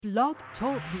Blog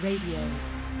Talk Radio.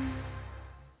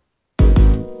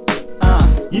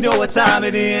 You know what time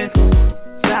it is.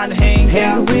 Time to hang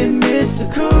out with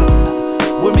Mr.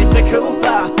 Coop. With Mr.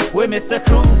 Coop, with Mr.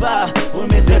 Coop,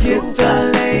 with Mr. Coop. Get the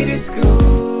latest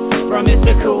scoop. From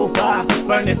Mr. Coop,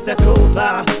 from Mr. Coop,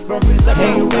 from Mr. Coop.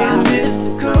 Hang with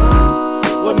Mr.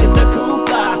 Coop. With Mr.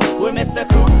 Coop, with Mr.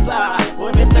 Coop,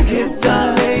 with Mr. Coop. Get the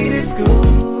latest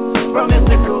scoop. From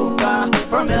Mr. Coop,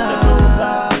 from Mr. Coop.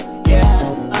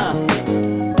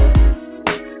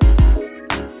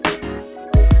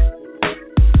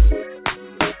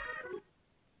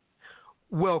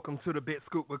 Welcome to the Big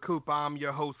Scoop with Coop. I'm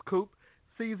your host, Coop.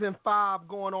 Season 5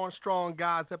 going on strong,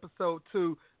 guys. Episode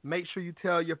 2. Make sure you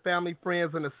tell your family,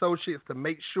 friends, and associates to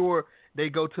make sure they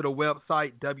go to the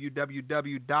website,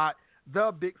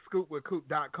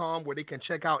 www.thebigscoopwithcoop.com, where they can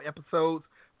check out episodes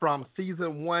from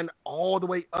Season 1 all the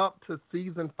way up to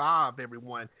Season 5,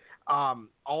 everyone.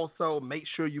 Also, make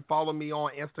sure you follow me on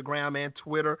Instagram and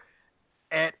Twitter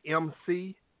at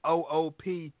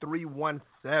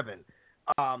MCOOP317.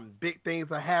 Big things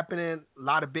are happening. A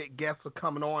lot of big guests are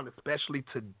coming on, especially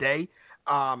today.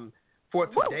 For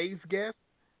today's guest,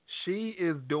 she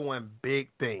is doing big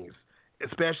things,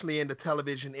 especially in the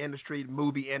television industry, the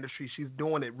movie industry. She's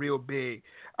doing it real big.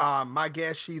 My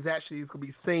guest, she's actually going to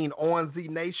be seen on Z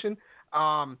Nation.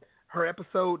 Her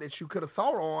episode that you could have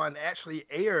saw her on actually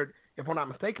aired, if I'm not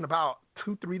mistaken, about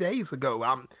 2-3 days ago.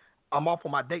 I'm off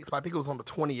on my dates, but I think it was on the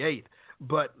 28th.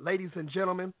 But ladies and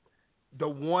gentlemen, the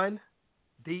one,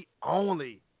 the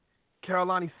only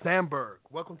Carollani Sandberg.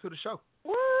 Welcome to the show.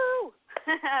 Woo!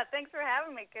 Thanks for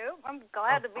having me, Coop. I'm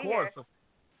glad to be here.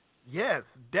 Yes,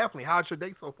 definitely. How's your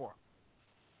day so far?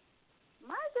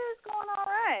 My day's going all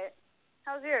right.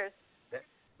 How's yours?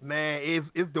 Man,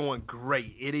 it's doing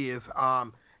great. It is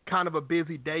kind of a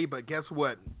busy day, but guess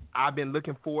what? I've been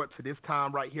looking forward to this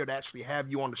time right here to actually have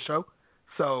you on the show.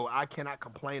 So I cannot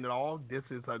complain at all. This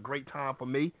is a great time for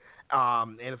me,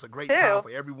 and it's a great time for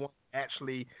everyone to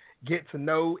actually get to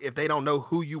know. If they don't know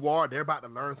who you are, they're about to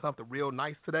learn something real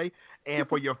nice today. And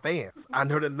for your fans, I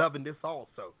know they're loving this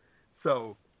also.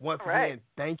 So once again,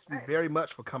 thank you very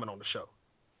much for coming on the show.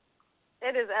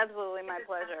 It is absolutely my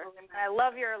pleasure. I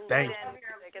love your lead-in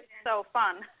music. It's so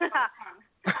fun.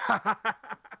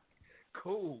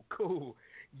 Cool.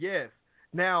 Yes.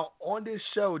 Now, on this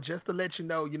show, just to let you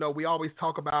know, we always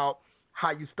talk about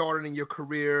how you started in your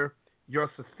career,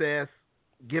 your success,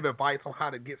 give advice on how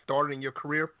to get started in your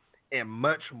career, and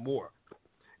much more.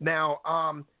 Now,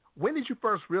 when did you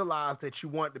first realize that you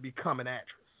wanted to become an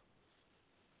actress?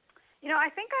 I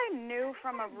think I knew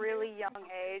from a really young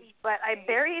age, but I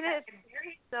buried it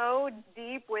so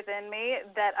deep within me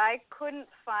that I couldn't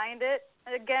find it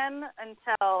again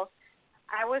until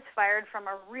I was fired from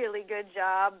a really good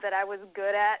job that I was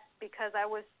good at because I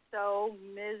was so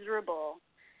miserable.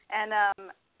 And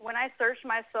when I searched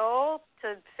my soul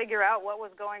to figure out what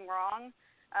was going wrong,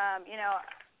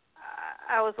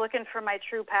 I was looking for my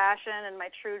true passion and my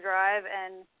true drive,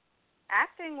 and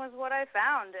acting was what I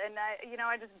found. And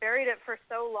I just buried it for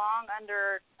so long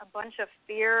under a bunch of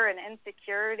fear and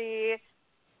insecurity,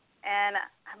 and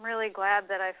I'm really glad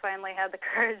that I finally had the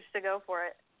courage to go for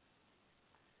it.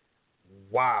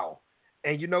 Wow.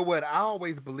 And you know what? I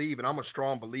always believe, and I'm a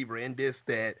strong believer in this,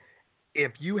 that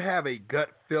if you have a gut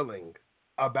feeling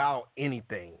about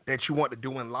anything that you want to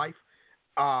do in life,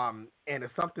 and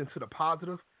it's something to the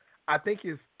positive, I think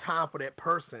it's time for that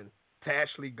person to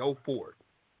actually go forward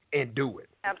and do it.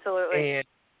 Absolutely.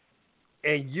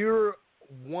 And you're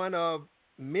one of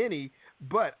many,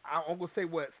 but I'm going to say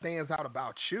what stands out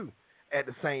about you at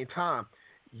the same time.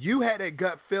 You had that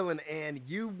gut feeling, and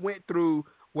you went through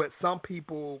what some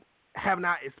people have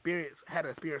not had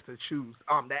experience to choose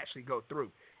to actually go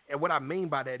through. And what I mean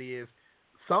by that is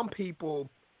some people,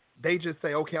 they just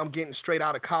say, okay, I'm getting straight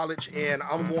out of college and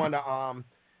I'm going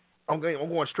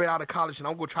straight out of college and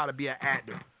I'm going to try to be an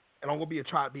actor and I'm going to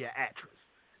try to be an actress.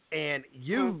 And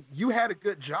you had a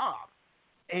good job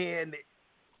and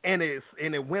it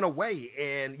went away.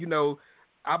 And,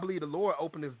 I believe the Lord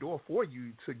opened this door for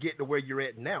you to get to where you're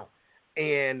at now.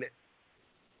 And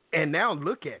now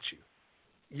look at you.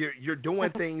 You're doing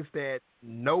things that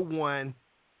no one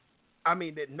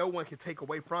can take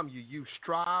away from you. You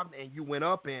strived and you went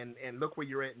up and look where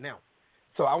you're at now.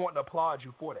 So I want to applaud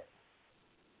you for that.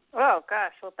 Oh,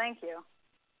 gosh. Well, thank you.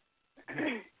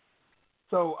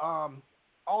 So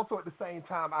also at the same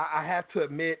time, I have to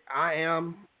admit I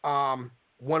am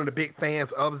one of the big fans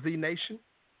of Z Nation.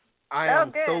 I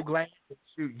am so glad that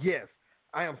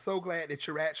I am so glad that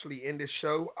you're actually in this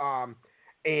show.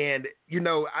 And,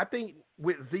 I think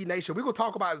with Z Nation, we're going to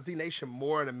talk about Z Nation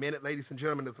more in a minute, ladies and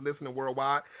gentlemen, that's listening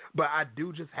worldwide. But I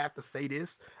do just have to say this.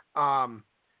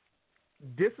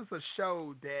 This is a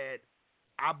show that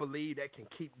I believe that can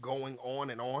keep going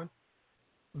on and on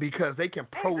because they can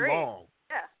prolong,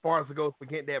 as far as it goes, to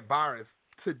get that virus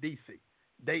to DC.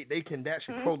 They can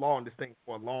actually prolong this thing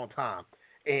for a long time.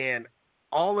 And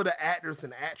all of the actors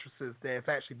and actresses that have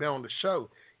actually been on the show,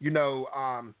 you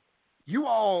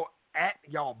all act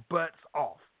y'all butts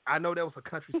off. I know that was a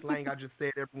country slang I just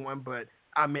said, everyone, but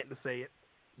I meant to say it.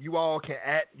 You all can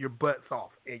act your butts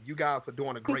off, and you guys are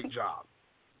doing a great job.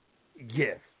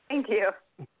 Yes. Thank you.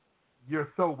 You're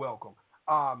so welcome.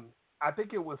 I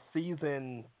think it was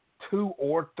season 2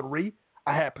 or 3.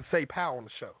 I had Pasay Powell on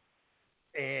the show,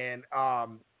 and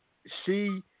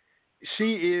she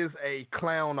is a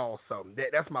clown also.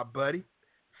 That's my buddy.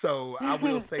 So I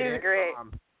will say she's that. Great.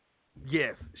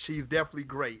 Yes, she's definitely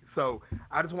great. So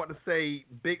I just want to say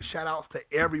big shout outs to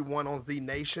everyone on Z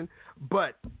Nation.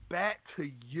 But back to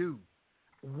you.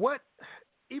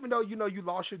 Even though you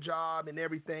lost your job and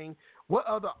everything, what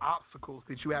other obstacles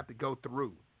did you have to go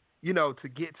through, to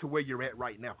get to where you're at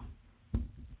right now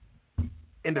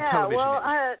in the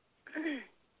television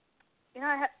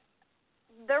industry?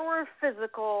 There were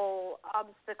physical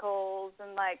obstacles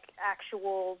and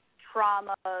actual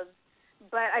traumas,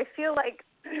 but I feel like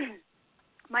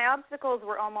my obstacles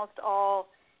were almost all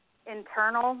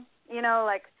internal.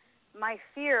 My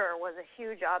fear was a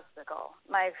huge obstacle.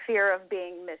 My fear of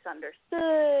being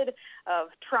misunderstood, of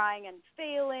trying and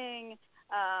failing,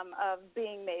 of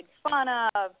being made fun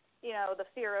of, the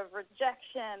fear of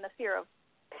rejection, the fear of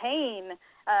pain.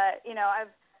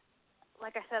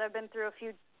 I've been through a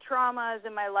few traumas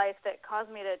in my life that caused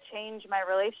me to change my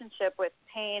relationship with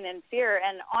pain and fear.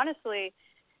 And honestly,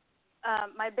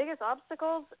 my biggest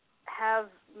obstacles have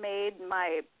made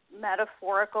my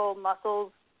metaphorical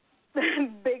muscles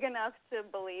big enough to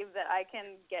believe that I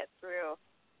can get through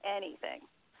anything.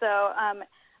 So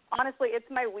honestly, it's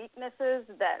my weaknesses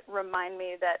that remind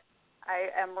me that I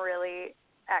am really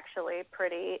actually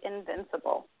pretty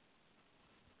invincible.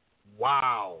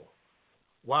 Wow.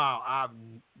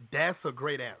 That's a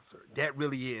great answer. That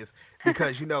really is.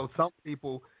 Because, some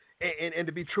people, and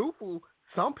to be truthful,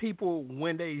 some people,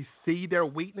 when they see their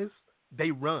weakness,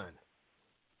 they run.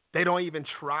 They don't even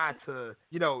try to,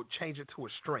 change it to a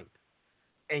strength.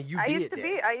 And I used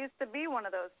to be one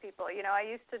of those people. I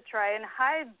used to try and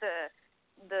hide the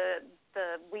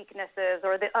weaknesses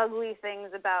or the ugly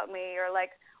things about me, or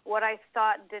what I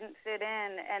thought didn't fit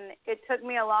in. And it took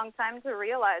me a long time to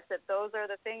realize that those are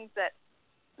the things that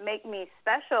make me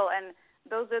special, and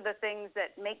those are the things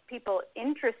that make people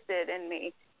interested in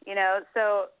me.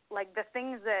 So the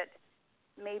things that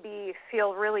maybe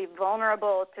feel really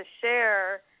vulnerable to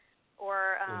share,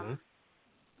 or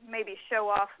maybe show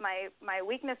off my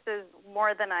weaknesses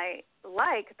more than I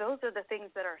like, those are the things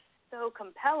that are so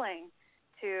compelling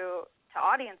to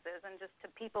audiences and just to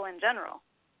people in general.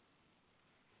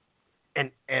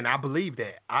 And I believe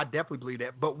that. I definitely believe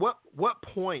that. But what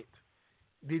point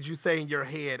did you say in your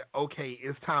head, okay,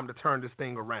 it's time to turn this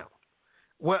thing around?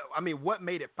 What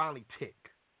made it finally tick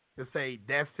to say,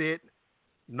 that's it,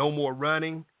 no more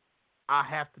running, I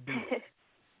have to do it?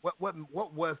 What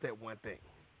was that one thing?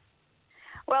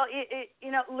 Well,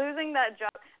 losing that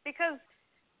job, because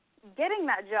getting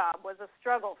that job was a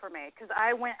struggle for me, because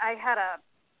I had a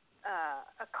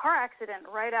car accident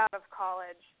right out of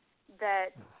college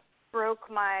that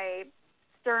broke my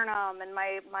sternum and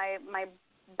my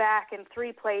back in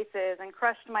 3 places, and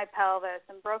crushed my pelvis,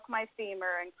 and broke my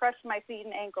femur, and crushed my feet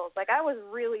and ankles. I was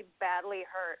really badly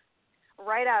hurt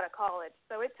right out of college.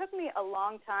 So it took me a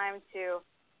long time to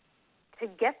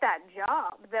get that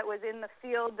job that was in the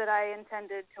field that I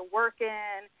intended to work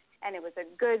in, and it was a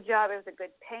good job. It was a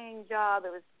good paying job.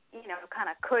 It was, kind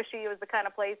of cushy. It was the kind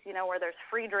of place, where there's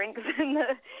free drinks in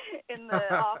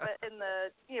the office, in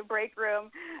the break room,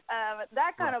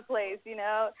 that kind of place,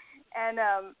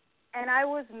 and I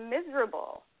was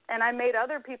miserable, and I made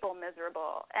other people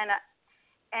miserable,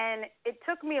 and it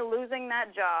took me losing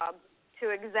that job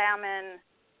to examine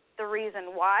the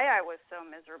reason why I was so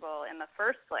miserable in the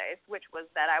first place, which was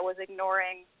that I was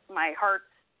ignoring my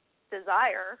heart's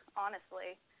desire,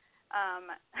 honestly.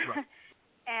 Right.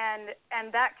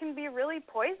 And that can be really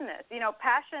poisonous.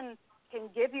 Passion can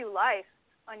give you life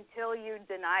until you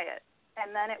deny it,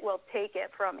 and then it will take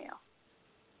it from you.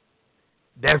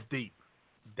 That's deep.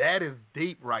 That is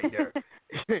deep right there.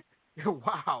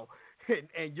 Wow.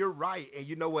 And you're right. And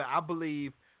you know what? I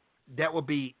believe that will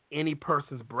be any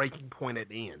person's breaking point at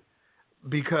the end.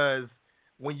 Because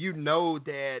when you know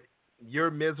that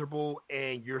you're miserable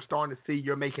and you're starting to see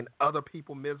you're making other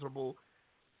people miserable,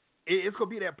 it's going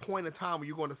to be that point in time where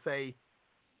you're going to say,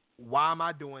 why am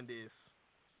I doing this?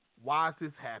 Why is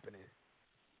this happening?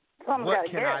 What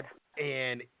can I do?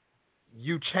 And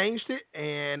you changed it,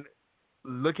 and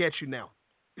look at you now.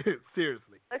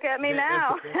 Seriously. Look at me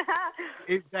now.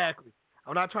 Exactly.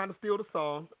 I'm not trying to steal the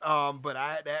song, but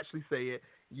I had to actually say it.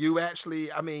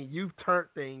 You've turned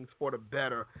things for the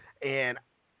better. And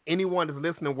anyone that's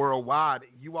listening worldwide,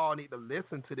 you all need to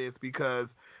listen to this, because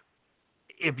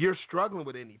if you're struggling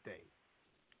with anything,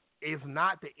 it's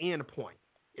not the end point.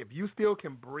 If you still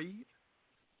can breathe,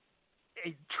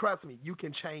 trust me, you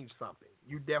can change something.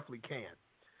 You definitely can.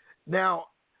 Now,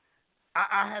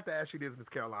 I have to ask you this, Ms.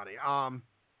 Carollani.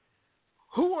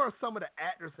 Who are some of the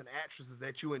actors and actresses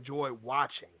that you enjoy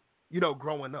watching,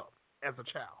 growing up as a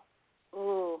child?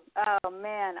 Ooh, oh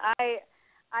man, I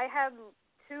have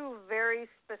two very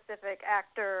specific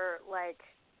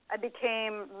I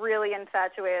became really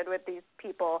infatuated with these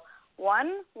people.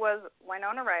 One was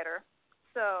Winona Ryder.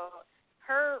 So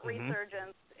her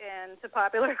resurgence into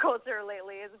popular culture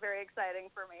lately is very exciting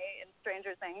for me. In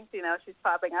Stranger Things, she's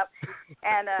popping up.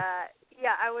 And,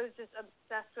 I was just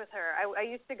obsessed with her. I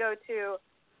used to go to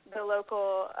the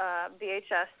local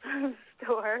VHS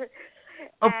store.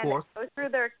 Of course. Go through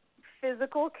their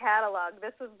physical catalog.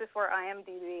 This was before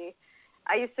IMDb.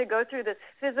 I used to go through this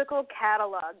physical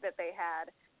catalog that they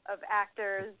had of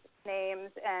actors' names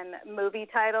and movie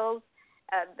titles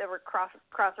that were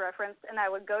cross-referenced, and I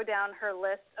would go down her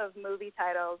list of movie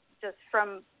titles just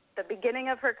from the beginning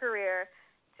of her career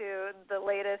to the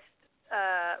latest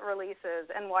releases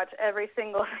and watch every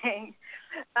single thing.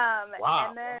 Wow.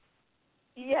 And then,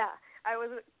 I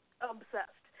was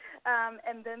obsessed.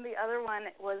 And then the other one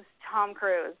was Tom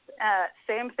Cruise.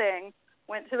 Same thing.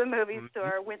 Went to the movie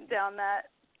store, went down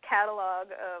that catalog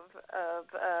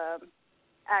of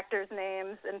actors'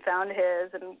 names and found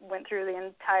his, and went through the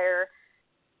entire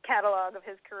catalog of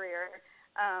his career.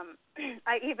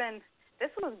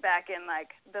 This was back in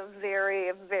the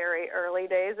very, very early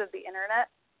days of the internet,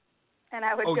 and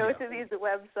I would go to these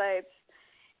websites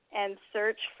and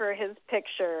search for his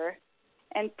picture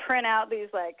and print out these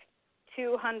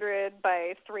 200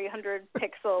 by 300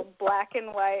 pixel black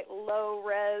and white low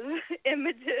res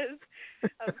images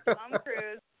of Tom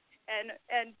Cruise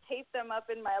and tape them up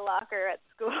in my locker at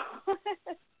school.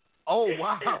 Oh,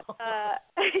 wow.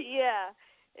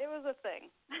 It was a thing.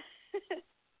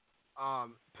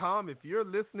 Tom, if you're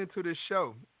listening to this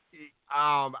show,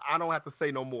 I don't have to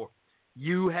say no more.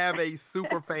 You have a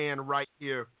super fan right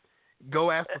here.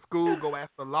 Go ask the school, go ask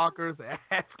the lockers,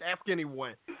 ask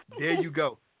anyone. There you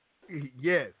go.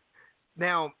 Yes.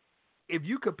 Now, if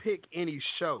you could pick any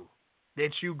show that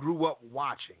you grew up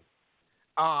watching,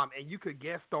 and you could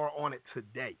guest star on it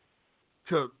today,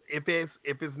 if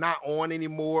it's not on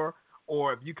anymore,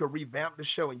 or if you could revamp the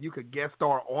show and you could guest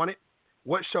star on it,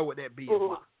 what show would that be and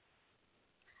why?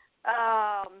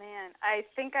 Oh, man. I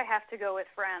think I have to go with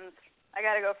Friends. I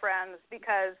got to go Friends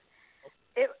because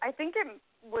I think it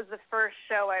was the first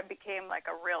show I became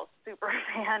a real super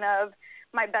fan of.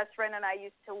 My best friend and I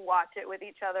used to watch it with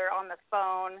each other on the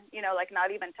phone,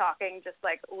 not even talking, just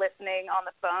listening on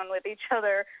the phone with each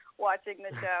other, watching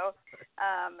the show.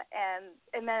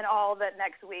 And then all that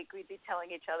next week we'd be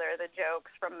telling each other the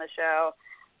jokes from the show.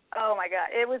 Oh my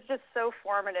God. It was just so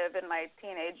formative in my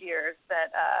teenage years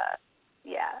that,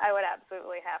 I would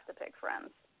absolutely have to pick Friends.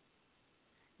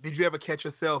 Did you ever catch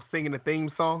yourself singing the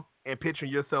theme song and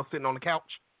picturing yourself sitting on the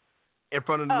couch in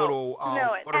front of the little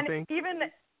water thing?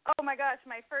 Oh my gosh,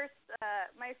 my first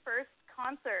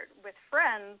concert with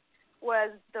Friends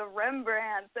was the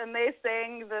Rembrandts, and they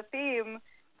sang the theme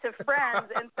to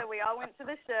Friends, and so we all went to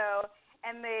the show,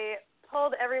 and they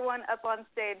pulled everyone up on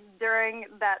stage during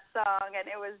that song, and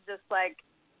it was just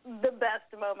the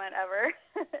best moment ever.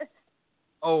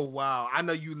 Oh, wow. I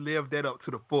know you lived that up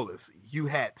to the fullest. You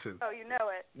had to. Oh, you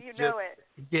know it. Know it.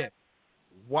 Yeah.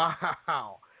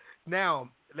 Wow. Now,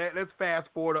 let's fast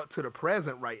forward up to the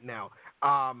present right now.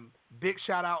 Big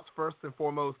shout-outs first and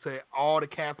foremost to all the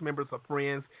cast members of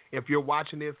Friends. If you're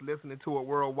watching this, listening to it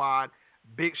worldwide,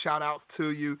 big shout-outs to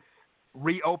you.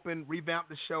 Revamp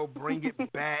the show, bring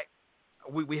it back.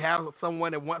 We have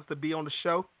someone that wants to be on the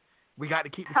show. We got to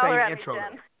keep the same intro.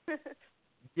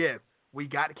 Yes. We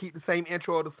got to keep the same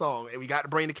intro of the song, and we got to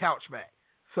bring the couch back.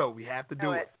 So we have to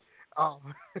do it.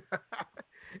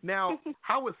 Now,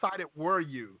 how excited were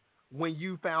you when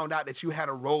you found out that you had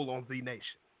a role on Z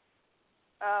Nation?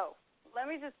 Oh, let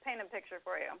me just paint a picture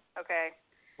for you, okay?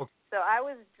 So I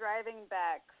was driving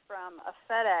back from a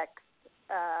FedEx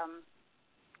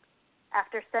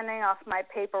after sending off my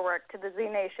paperwork to the Z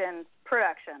Nation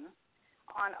production,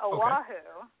 on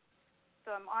Oahu.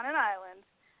 So I'm on an island.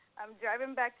 I'm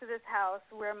driving back to this house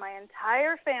where my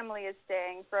entire family is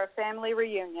staying for a family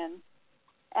reunion.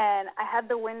 And I had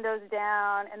the windows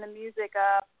down and the music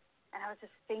up, and I was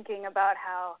just thinking about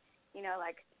how,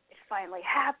 like, it finally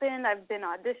happened. I've been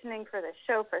auditioning for this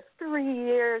show for 3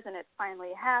 years, and it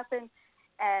finally happened.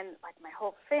 And, like, my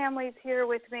whole family's here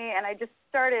with me, and I just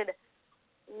started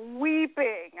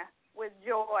weeping with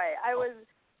joy. I was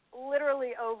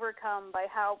literally overcome by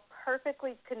how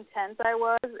perfectly content I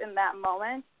was in that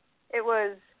moment. It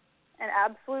was an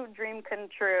absolute dream come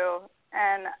true,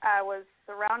 and I was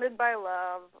surrounded by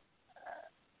love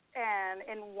and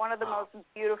in one of the most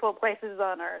beautiful places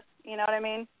on earth. You know what I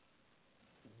mean?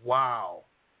 Wow.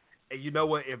 And you know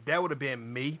what? If that would have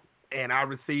been me and I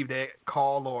received that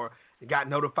call or got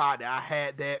notified that I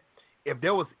had that, if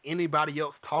there was anybody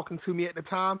else talking to me at the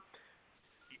time,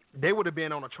 they would have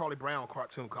been on a Charlie Brown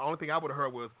cartoon. The only thing I would have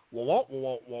heard was, wah, wah,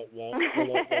 wah, wah, wah, wah,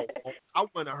 wah, wah. I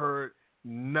wouldn't have heard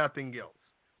nothing else.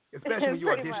 Especially when you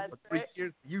auditioned for 3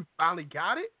 years, you finally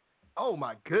got it. Oh,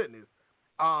 my goodness.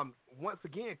 Once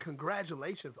again,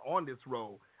 congratulations on this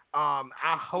role.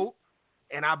 I hope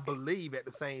and I believe at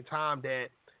the same time that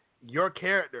your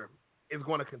character is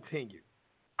going to continue.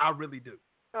 I really do.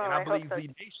 Oh, and I believe so. Z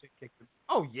Nation can.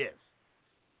 Oh, yes.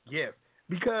 Yes.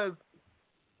 Because,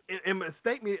 and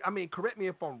correct me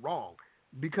if I'm wrong,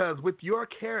 because with your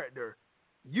character,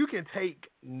 you can take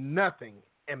nothing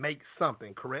and make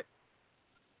something, correct?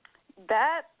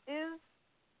 That is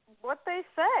what they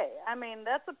say. I mean,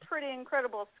 that's a pretty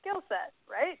incredible skill set,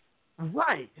 right?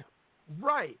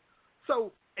 Right.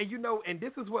 So, and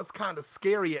this is what's kind of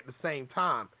scary at the same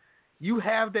time. You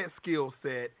have that skill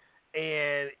set,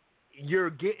 and you're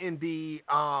getting the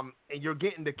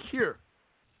cure.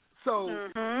 So,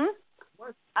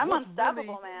 I'm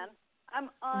unstoppable, man. I'm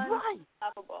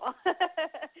unstoppable.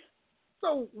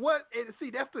 So what? And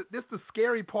see, that's the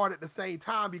scary part at the same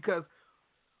time, because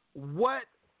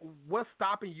what's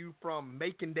stopping you from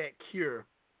making that cure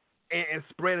and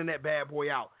spreading that bad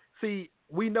boy out? See,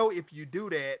 we know if you do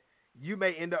that, you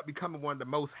may end up becoming one of the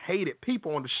most hated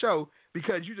people on the show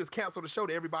because you just canceled the show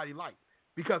that everybody liked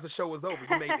because the show was over.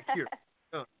 You made the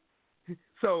cure.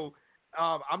 So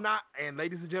I'm not, and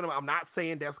ladies and gentlemen, I'm not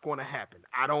saying that's going to happen.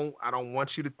 I don't want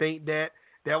you to think that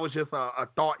was just a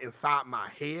thought inside my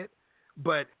head.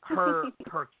 But her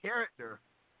character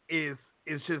is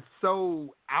just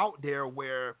so out there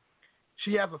where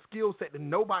she has a skill set that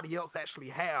nobody else actually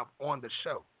have on the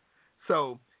show.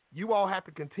 So you all have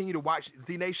to continue to watch.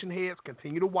 Z Nation heads,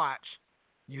 continue to watch.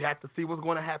 You have to see what's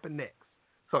going to happen next.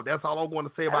 So that's all I'm going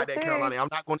to say about that, Carollani. I'm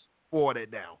not going to spoil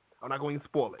that down. I'm not going to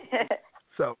spoil it.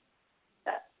 So,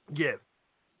 yes.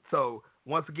 So,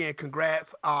 once again, congrats.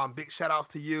 Big shout-outs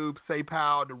to you,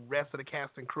 Syfy, the rest of the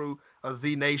cast and crew of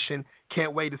Z Nation.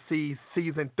 Can't wait to see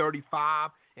season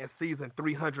 35 and season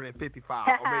 355.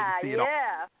 I'm ready to see it all.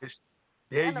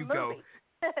 There and you go.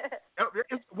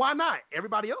 Why not?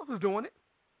 Everybody else is doing it.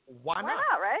 Why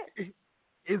not, right?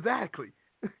 Exactly.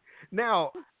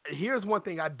 Now, here's one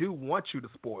thing I do want you to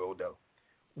spoil, though.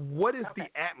 What is the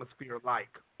atmosphere like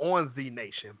on Z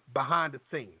Nation, behind the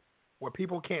scenes, where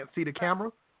people can't see the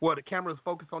camera? Well, the camera is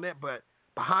focused on that, but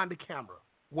behind the camera,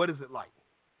 what is it like?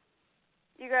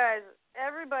 You guys,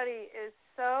 everybody is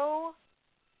so...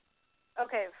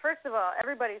 Okay, first of all,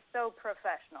 everybody's so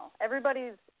professional.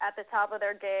 Everybody's at the top of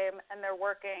their game, and they're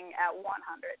working at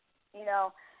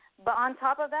 100, But on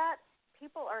top of that,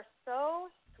 people are so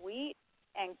sweet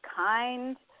and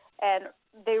kind, and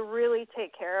they really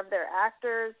take care of their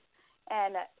actors.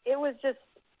 And it was just,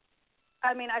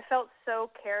 I felt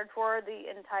so cared for the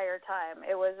entire time.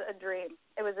 It was a dream.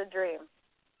 It was a dream.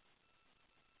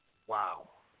 Wow.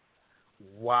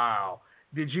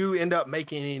 Did you end up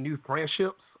making any new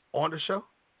friendships on the show?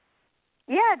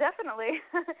 Yeah, definitely.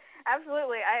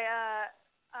 Absolutely.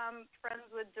 I'm friends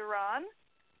with Duran.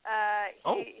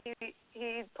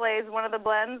 He plays one of the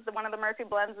blends, one of the Murphy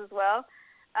blends as well.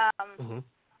 I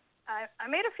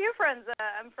made a few friends.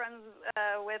 I'm friends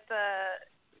with a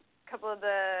couple of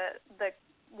the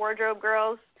wardrobe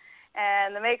girls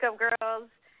and the makeup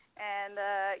girls, and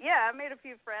I made a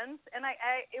few friends. And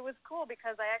it was cool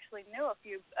because I actually knew a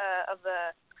few of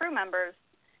the crew members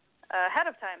ahead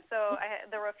of time, so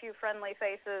there were a few friendly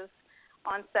faces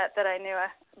on set that I knew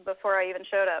before I even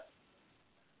showed up.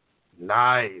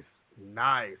 Nice.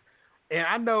 And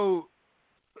I know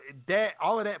that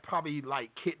all of that probably like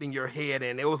kicked in your head,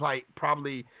 and it was like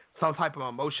probably some type of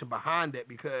emotion behind that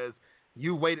because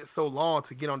you waited so long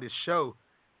to get on this show,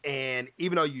 and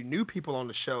even though you knew people on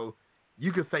the show,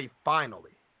 you could say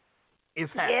finally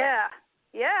it's happening.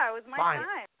 Yeah, it was my time.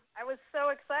 I was so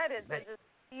excited to just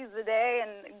seize the day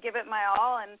and give it my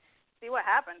all and see what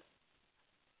happens.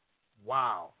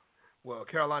 Wow. Well,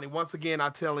 Carollani, once again,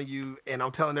 I'm telling you, and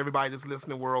I'm telling everybody that's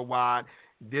listening worldwide,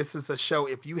 this is a show.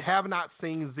 If you have not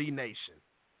seen Z Nation,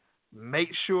 make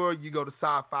sure you go to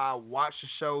Syfy, watch the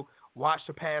show, watch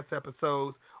the past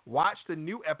episodes, watch the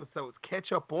new episodes,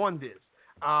 catch up on this.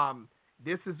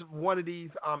 This is one of these.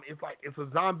 It's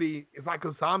like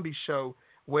a zombie show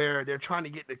where they're trying to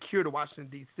get the cure to Washington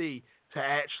D.C. to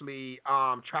actually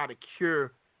try to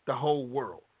cure the whole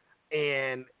world,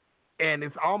 and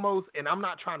it's almost. And I'm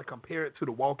not trying to compare it to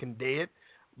The Walking Dead,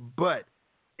 but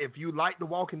if you like The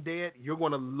Walking Dead, you're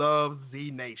going to love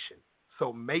Z Nation.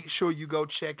 So make sure you go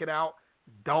check it out.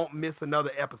 Don't miss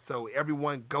another episode.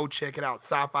 Everyone go check it out.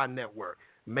 Syfy Network.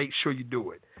 Make sure you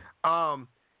do it.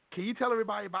 Can you tell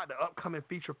everybody about the upcoming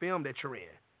feature film that you're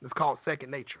in? It's called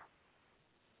Second Nature.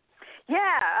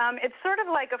 Yeah, it's sort of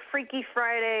like a Freaky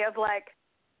Friday of like,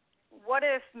 what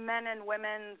if men and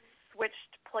women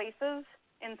switched places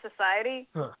in society?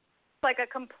 Huh. It's like a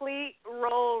complete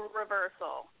role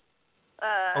reversal.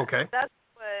 Okay. That's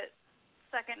what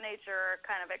Second Nature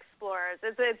kind of explores.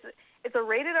 It's a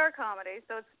rated R comedy,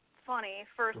 so it's funny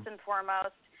first and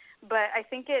foremost, but I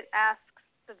think it asks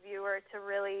the viewer to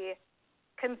really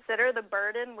consider the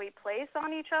burden we place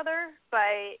on each other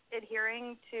by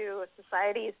adhering to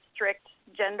society's strict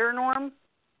gender norms.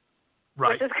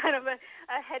 Right. Which is kind of a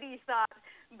heady thought,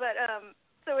 but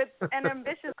so it's an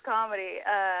ambitious comedy,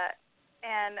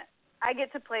 and I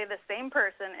get to play the same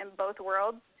person in both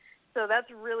worlds. So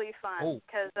that's really fun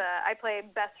because I play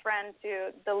best friend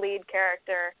to the lead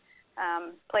character,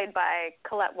 played by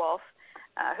Colette Wolfe,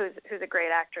 who's a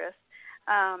great actress.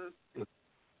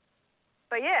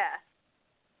 But yeah.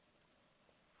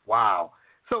 Wow.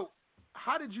 So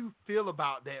how did you feel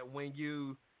about that when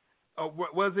you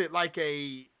was it like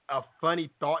a funny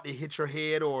thought that hit your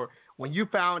head, or when you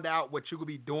found out what you would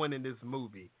be doing in this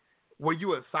movie, were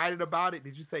you excited about it?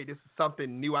 Did you say this is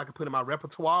something new I could put in my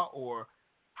repertoire, or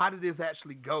how did this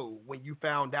actually go when you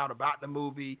found out about the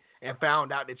movie and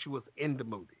found out that you was in the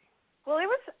movie? Well, it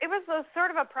was a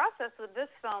sort of a process with this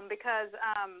film because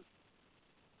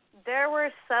there were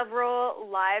several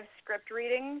live script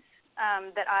readings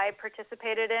that I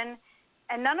participated in,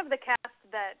 and none of the cast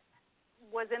that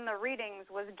was in the readings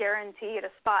was guaranteed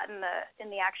a spot in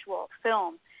the actual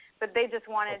film, but they just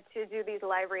wanted to do these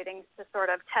live readings to sort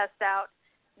of test out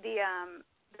the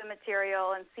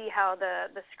material and see how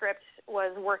the script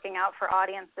was working out for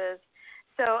audiences.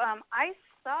 So I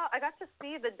got to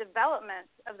see the development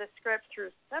of the script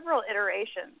through several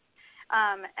iterations,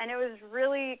 and it was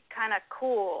really kind of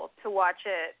cool to watch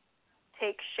it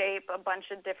take shape a bunch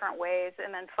of different ways,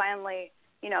 and then finally,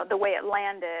 the way it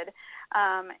landed.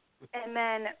 And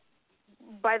then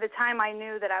by the time I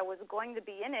knew that I was going to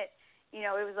be in it,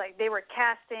 it was like they were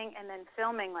casting and then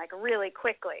filming like really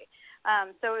quickly.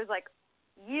 So it was like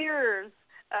years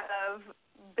of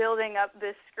building up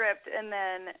this script, and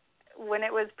then when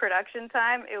it was production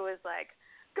time, it was like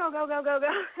go, go, go, go,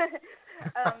 go.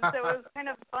 So it was kind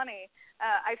of funny.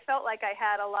 I felt like I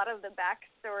had a lot of the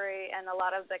backstory and a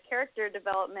lot of the character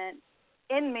development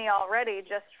in me already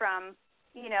just from,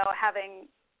 having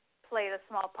played a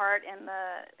small part in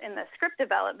the script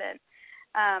development.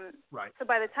 Right. So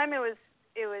by the time it was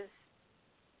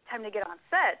time to get on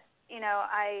set,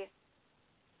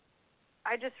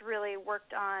 I just really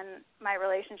worked on my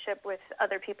relationship with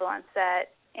other people on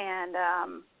set and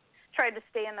tried to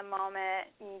stay in the moment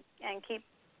and keep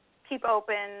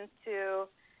open to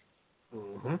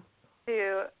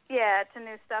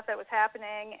new stuff that was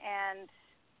happening. And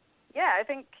yeah, I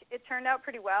think it turned out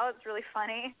pretty well. It's really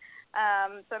funny.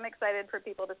 So I'm excited for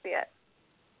people to see it.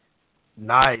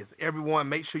 Nice. Everyone,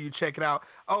 make sure you check it out.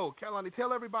 Oh, Carollani,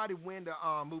 tell everybody when the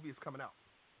movie is coming out.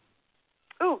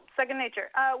 Ooh, Second Nature.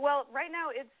 Well, right now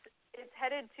it's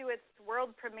headed to its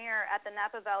world premiere at the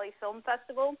Napa Valley Film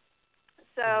Festival.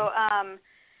 So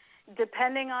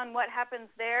depending on what happens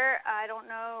there, I don't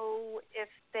know if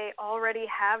they already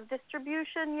have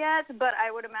distribution yet, but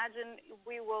I would imagine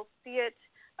we will see it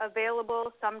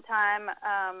available sometime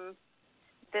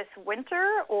this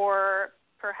winter or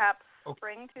perhaps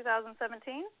spring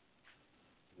 2017.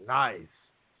 Nice.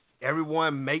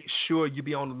 Everyone, make sure you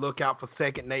be on the lookout for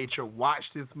Second Nature. Watch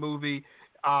this movie.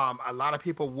 A lot of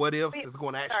people, what if is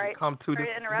going to actually come to this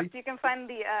movie. movie. You can find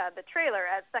the trailer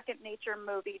at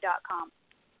secondnaturemovie.com.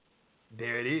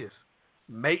 There it is.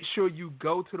 Make sure you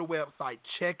go to the website,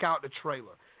 check out the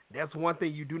trailer. That's one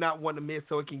thing you do not want to miss,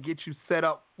 so it can get you set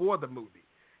up for the movie.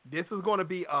 This is going to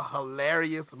be a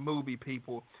hilarious movie,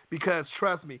 people, because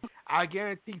trust me, I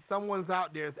guarantee someone's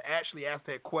out there has actually asked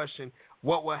that question,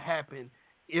 what will happen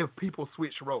if people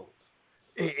switch roles?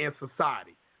 in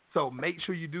society. So make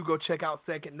sure you do go check out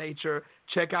Second Nature.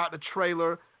 Check out the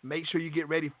trailer. Make sure you get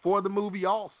ready for the movie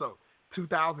also.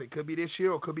 2000, it could be this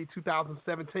year or it could be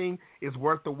 2017. It's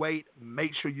worth the wait.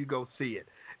 Make sure you go see it.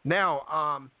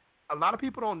 Now, a lot of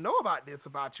people don't know about this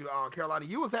about you, Carollani.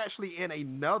 You was actually in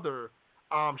another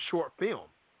short film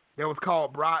that was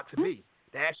called Bride to Be.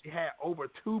 That actually had over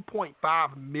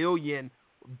 2.5 million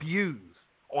views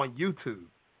on YouTube.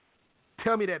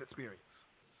 Tell me that experience.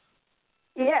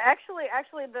 Yeah, actually,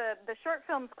 the short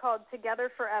film's called Together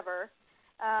Forever.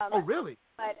 Oh, really?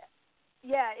 But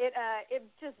yeah, it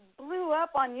just blew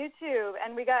up on YouTube,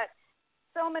 and we got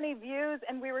so many views,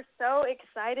 and we were so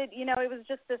excited. You know, it was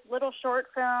just this little short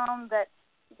film that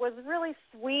was really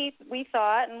sweet, we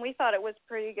thought, and we thought it was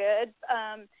pretty good.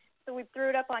 So we threw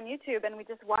it up on YouTube, and we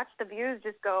just watched the views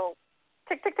just go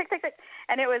tick, tick, tick, tick, tick.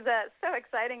 And it was so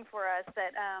exciting for us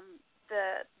that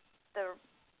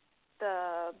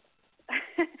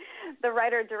the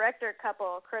writer-director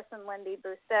couple, Chris and Lindy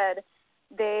Bousted,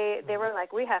 they were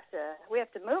like, we have to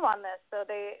move on this. So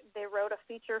they wrote a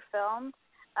feature film,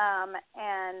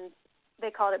 and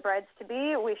they called it Brides to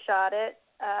Be. We shot it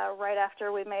right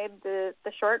after we made the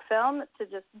short film to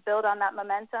just build on that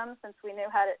momentum, since we knew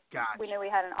we knew we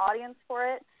had an audience for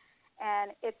it.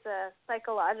 And it's a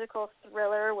psychological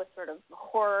thriller with sort of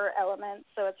horror elements,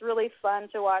 so it's really fun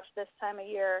to watch this time of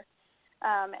year.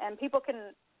 And people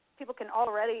can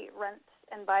already rent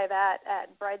and buy that at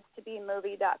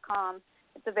bridestobemovie.com.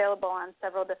 It's available on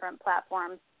several different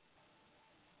platforms.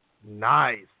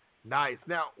 Nice.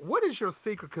 Now, what is your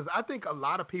secret? Because I think a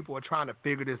lot of people are trying to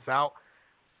figure this out.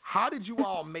 How did you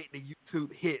all make the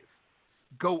YouTube hits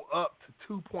go up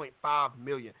to 2.5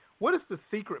 million? What is the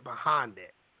secret behind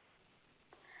that?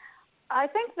 I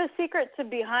think the secret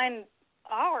behind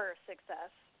our success,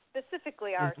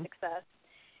 specifically our success,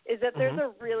 is that there's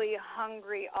a really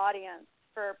hungry audience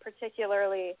for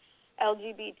particularly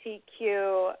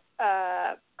LGBTQ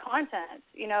content.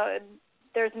 You know,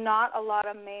 there's not a lot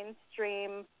of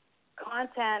mainstream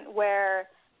content where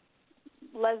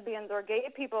lesbians or gay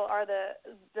people are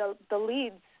the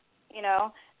leads, you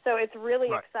know. So it's really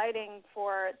exciting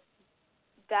for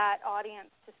that audience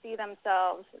to see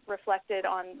themselves reflected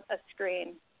on a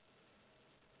screen.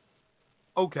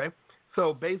 Okay.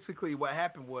 So basically what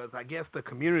happened was, I guess the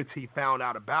community found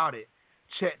out about it,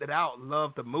 checked it out,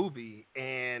 loved the movie,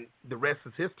 and the rest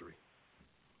is history.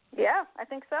 Yeah, I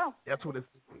think so. That's what it's,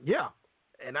 yeah.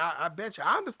 And I bet you,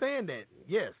 I understand that,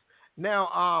 yes. Now,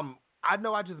 I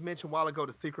know I just mentioned a while ago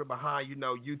the secret behind,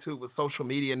 YouTube with social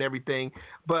media and everything,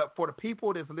 but for the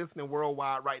people that's listening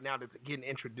worldwide right now that's getting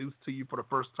introduced to you for the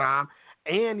first time,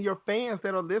 and your fans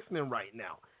that are listening right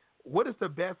now, what is the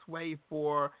best way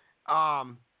for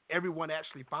everyone to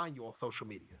actually find you on social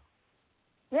media?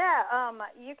 Yeah,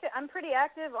 I'm pretty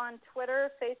active on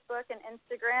Twitter, Facebook, and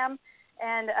Instagram,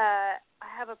 and I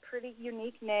have a pretty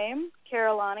unique name,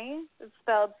 Carollani. It's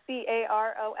spelled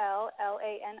Carollani.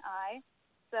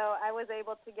 So I was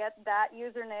able to get that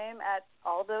username at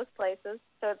all those places,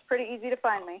 so it's pretty easy to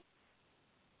find me.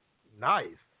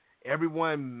 Nice.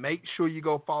 Everyone, make sure you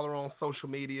go follow her on social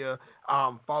media.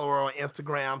 Follow her on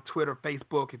Instagram, Twitter,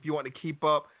 Facebook, if you want to keep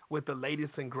up with the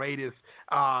latest and greatest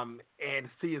and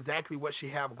see exactly what she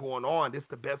have going on. This is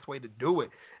the best way to do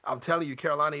it. I'm telling you,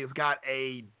 Carollani has got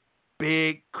a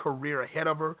big career ahead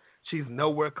of her. She's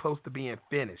nowhere close to being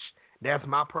finished. That's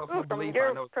my personal belief.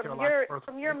 I know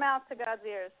from your mouth to God's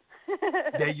ears.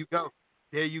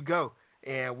 There you go.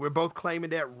 And we're both claiming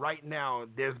that right now.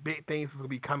 There's big things that will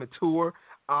be coming to her.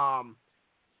 A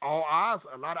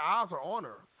lot of eyes are on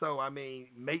her. So, I mean,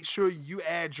 make sure you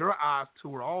add your eyes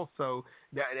to her also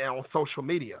on social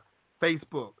media,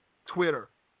 Facebook, Twitter,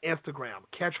 Instagram.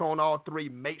 Catch her on all three.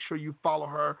 Make sure you follow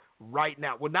her right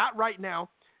now. Well, not right now,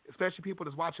 especially people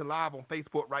that's watching live on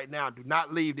Facebook right now. Do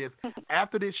not leave this.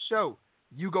 After this show,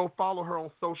 you go follow her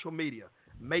on social media.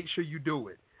 Make sure you do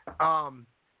it.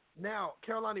 Now,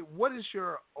 Carollani, what is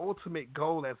your ultimate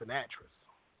goal as an actress?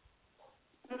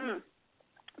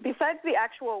 Besides the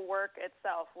actual work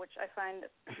itself, which I find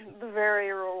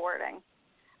very rewarding,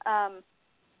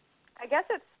 I guess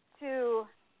it's to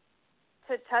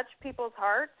touch people's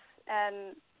hearts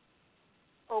and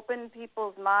open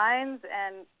people's minds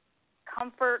and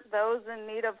comfort those in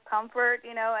need of comfort,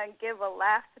 and give a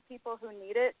laugh to people who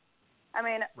need it. I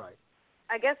mean,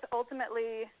 I guess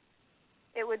ultimately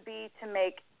it would be to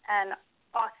make an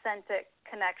authentic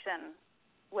connection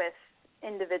with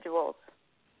individuals.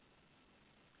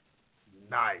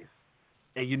 Nice.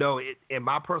 And, in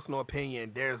my personal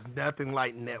opinion, there's nothing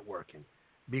like networking,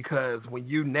 because when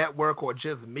you network or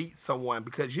just meet someone,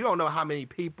 because you don't know how many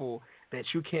people that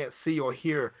you can't see or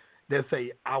hear that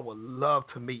say, I would love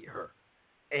to meet her.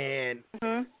 And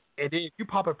Mm-hmm. and then if you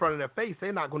pop in front of their face,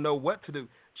 they're not going to know what to do.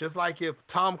 Just like if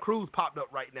Tom Cruise popped up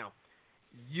right now,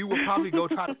 you would probably go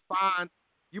try to find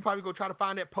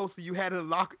that poster you had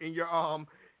in your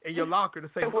locker to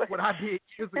say, look what I did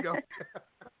years ago.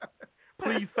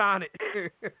 Please sign it.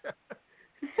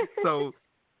 So,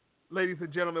 ladies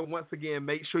and gentlemen, once again,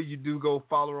 make sure you do go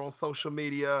follow her on social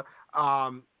media.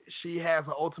 She has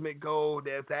an ultimate goal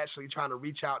that's actually trying to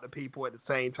reach out to people at the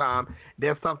same time.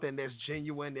 There's something that's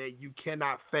genuine that you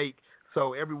cannot fake.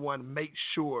 So everyone, make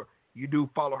sure you do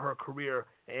follow her career.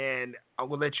 And I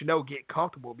will let you know, get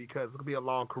comfortable, because it'll be a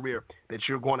long career that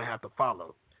you're going to have to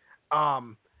follow.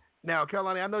 Now,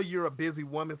 Carollani, I know you're a busy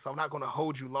woman, so I'm not going to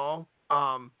hold you long.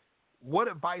 What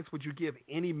advice would you give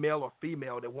any male or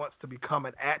female that wants to become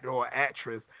an actor or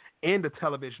actress in the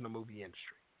television or movie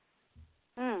industry?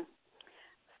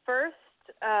 First,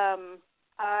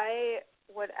 I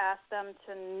would ask them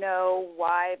to know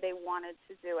why they wanted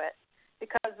to do it,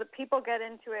 because the people get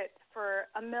into it for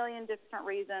a million different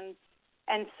reasons,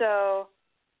 and so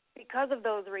because of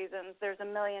those reasons, there's a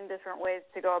million different ways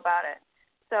to go about it.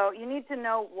 So you need to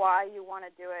know why you want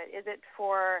to do it. Is it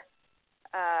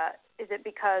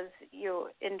because you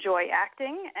enjoy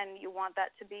acting and you want that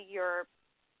to be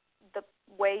the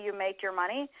way you make your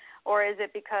money, or is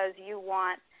it because you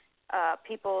want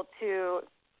people to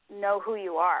know who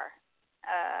you are?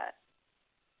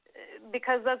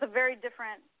 Because that's a very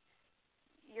different.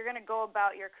 You're going to go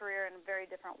about your career in very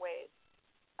different ways.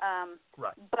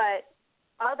 Right. But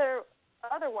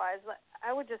otherwise,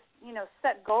 I would just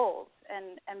set goals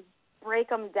and break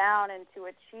them down into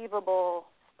achievable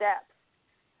steps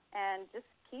and just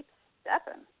keep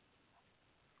stepping.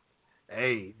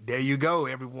 Hey, there you go,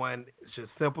 everyone. It's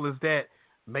just simple as that.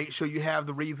 Make sure you have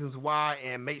the reasons why,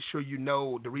 and make sure you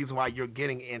know the reason why you're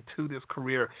getting into this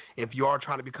career. If you are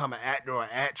trying to become an actor or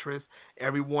actress,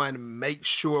 everyone, make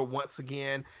sure, once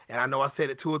again, and I know I said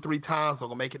it 2 or 3 times, so I'm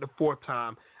going to make it the 4th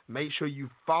time, make sure you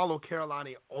follow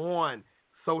Carollani on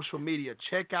social media.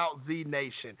 Check out Z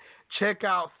Nation. Check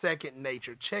out Second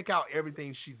Nature. Check out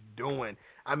everything she's doing.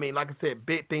 I mean, like I said,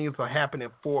 big things are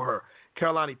happening for her.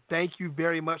 Carollani, thank you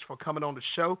very much for coming on the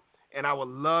show, and I would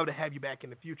love to have you back in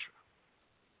the future.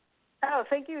 Oh,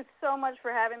 thank you so much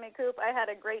for having me, Coop. I had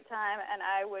a great time, and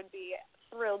I would be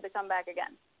thrilled to come back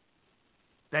again.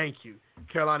 Thank you.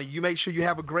 Carollani, you make sure you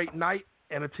have a great night,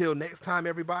 and until next time,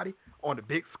 everybody, on The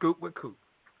Big Scoop with Coop.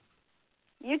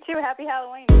 You too. Happy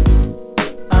Halloween.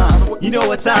 You know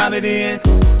what time it is.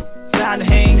 Time to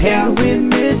hang out with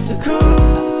Mr. Coop.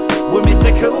 With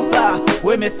Mr. Coop,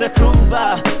 with Mr. Coop,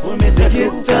 with Mr.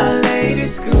 Coop, the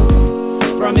latest scoop.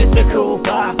 From Mr. Coop,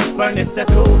 from Mr.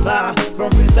 Coop,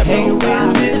 from Mr. Coop, with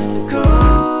Mr.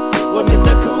 Coop, with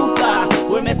Mr. Coop.